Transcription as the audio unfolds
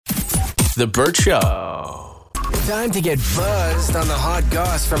It's The Burt Show. Time to get buzzed on the hot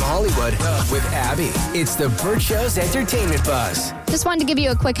goss from Hollywood with Abby. It's The Burt Show's Entertainment Buzz. Just wanted to give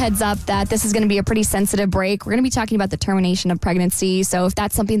you a quick heads up that this is going to be a pretty sensitive break. We're going to be talking about the termination of pregnancy. So if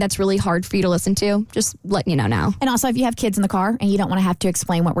that's something that's really hard for you to listen to, just letting you know now. And also, if you have kids in the car and you don't want to have to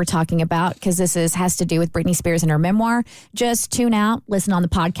explain what we're talking about, because this has to do with Britney Spears and her memoir, just tune out, listen on the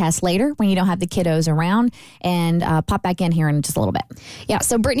podcast later when you don't have the kiddos around, and pop back in here in just a little bit. Yeah,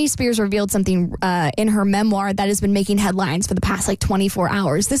 so Britney Spears revealed something in her memoir that has been making headlines for the past 24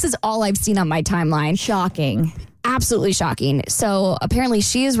 hours. This is all I've seen on my timeline. Shocking. Absolutely shocking. So apparently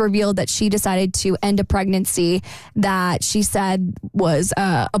she has revealed that she decided to end a pregnancy that she said was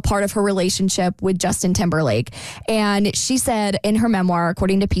a part of her relationship with Justin Timberlake. And she said in her memoir,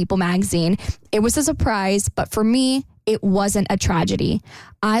 according to People magazine, it was a surprise, but for me, it wasn't a tragedy.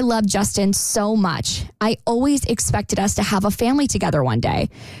 I love Justin so much. I always expected us to have a family together one day.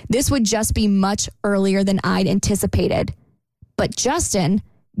 This would just be much earlier than I'd anticipated. But Justin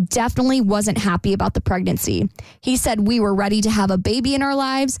definitely wasn't happy about the pregnancy. He said we were ready to have a baby in our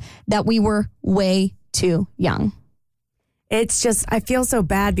lives, that we were way too young. It's just, I feel so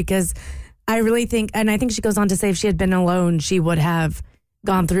bad because I really think, and I think she goes on to say if she had been alone, she would have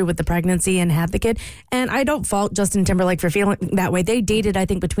gone through with the pregnancy and had the kid. And I don't fault Justin Timberlake for feeling that way. They dated, I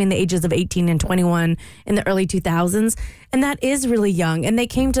think, between the ages of 18 and 21 in the early 2000s. And that is really young. And they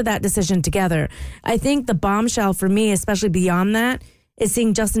came to that decision together. I think the bombshell for me, especially beyond that, is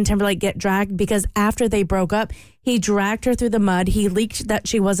seeing Justin Timberlake get dragged, because after they broke up, he dragged her through the mud. He leaked that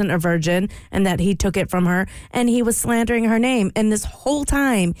she wasn't a virgin and that he took it from her, and he was slandering her name. And this whole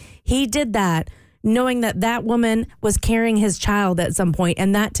time he did that, knowing that that woman was carrying his child at some point.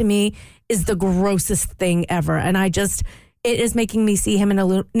 And that to me is the grossest thing ever. And it is making me see him in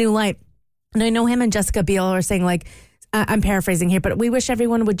a new light. And I know him and Jessica Biel are saying, like, I'm paraphrasing here, but we wish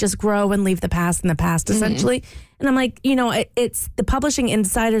everyone would just grow and leave the past in the past, essentially. And I'm like, it's the publishing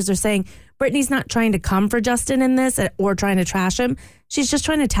insiders are saying Britney's not trying to come for Justin in this or trying to trash him. She's just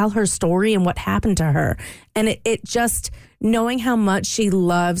trying to tell her story and what happened to her. And it just, knowing how much she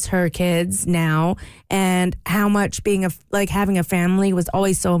loves her kids now and how much having a family was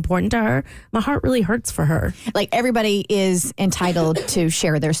always so important to her, my heart really hurts for her. Like, everybody is entitled to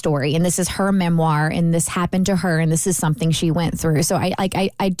share their story, and this is her memoir, and this happened to her, and this is something she went through. So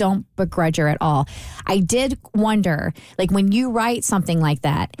I don't begrudge her at all. I did wonder, like, when you write something like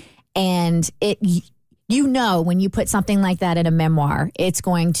that, and when you put something like that in a memoir, it's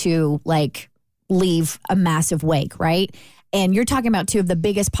going to leave a massive wake, right? And you're talking about two of the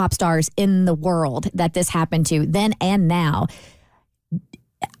biggest pop stars in the world that this happened to then and now.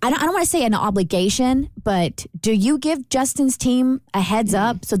 I don't want to say an obligation, but do you give Justin's team a heads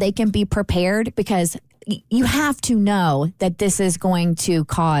up so they can be prepared? Because you have to know that this is going to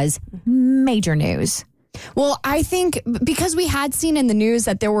cause major news. Well, I think because we had seen in the news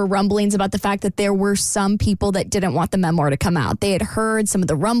that there were rumblings about the fact that there were some people that didn't want the memoir to come out. They had heard some of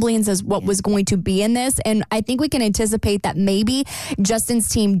the rumblings as what was going to be in this. And I think we can anticipate that maybe Justin's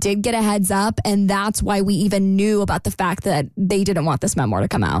team did get a heads up. And that's why we even knew about the fact that they didn't want this memoir to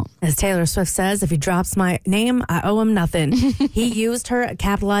come out. As Taylor Swift says, if he drops my name, I owe him nothing. He used her,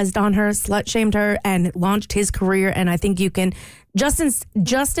 capitalized on her, slut-shamed her, and launched his career. And I think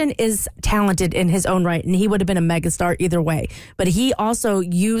Justin is talented in his own right, and he would have been a megastar either way. But he also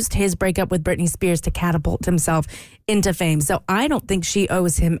used his breakup with Britney Spears to catapult himself into fame. So I don't think she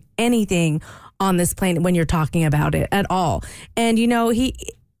owes him anything on this planet when you're talking about it at all. And,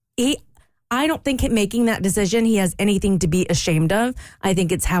 I don't think making that decision, he has anything to be ashamed of. I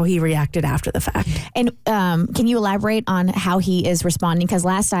think it's how he reacted after the fact. And can you elaborate on how he is responding? Because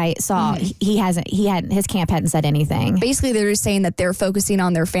last I saw, his camp hadn't said anything. Basically, they're just saying that they're focusing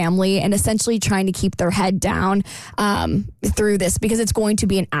on their family and essentially trying to keep their head down through this, because it's going to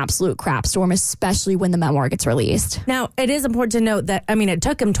be an absolute crap storm, especially when the memoir gets released. Now, it is important to note that, it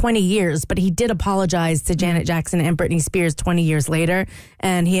took him 20 years, but he did apologize to Janet Jackson and Britney Spears 20 years later.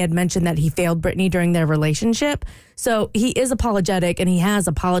 And he had mentioned that he failed Britney during their relationship. So he is apologetic and he has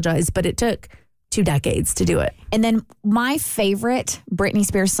apologized, but it took 2 decades to do it. And then my favorite Britney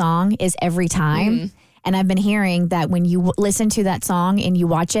Spears song is Every Time. And I've been hearing that when you listen to that song and you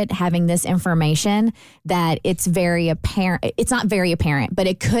watch it, having this information, that it's very apparent. It's not very apparent, but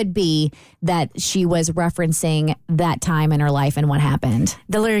it could be that she was referencing that time in her life and what happened.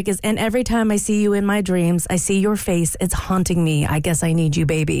 The lyric is, and every time I see you in my dreams, I see your face. It's haunting me. I guess I need you,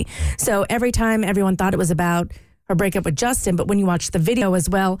 baby. So every time everyone thought it was about her breakup with Justin, but when you watch the video as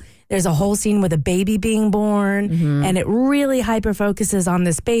well, There's a whole scene with a baby being born, and it really hyper focuses on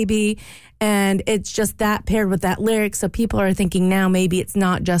this baby. And it's just that paired with that lyric. So people are thinking now maybe it's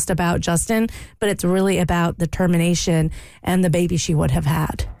not just about Justin, but it's really about the termination and the baby she would have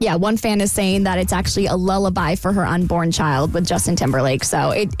had. Yeah, one fan is saying that it's actually a lullaby for her unborn child with Justin Timberlake.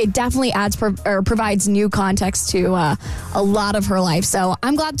 So it definitely adds or provides new context to a lot of her life. So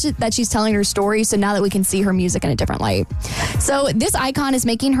I'm glad that she's telling her story. So now that we can see her music in a different light. So this icon is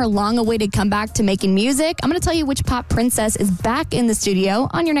making her long-awaited comeback to making music. I'm going to tell you which pop princess is back in the studio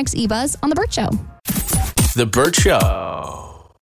on your next eBuzz on The Burt Show. The Burt Show.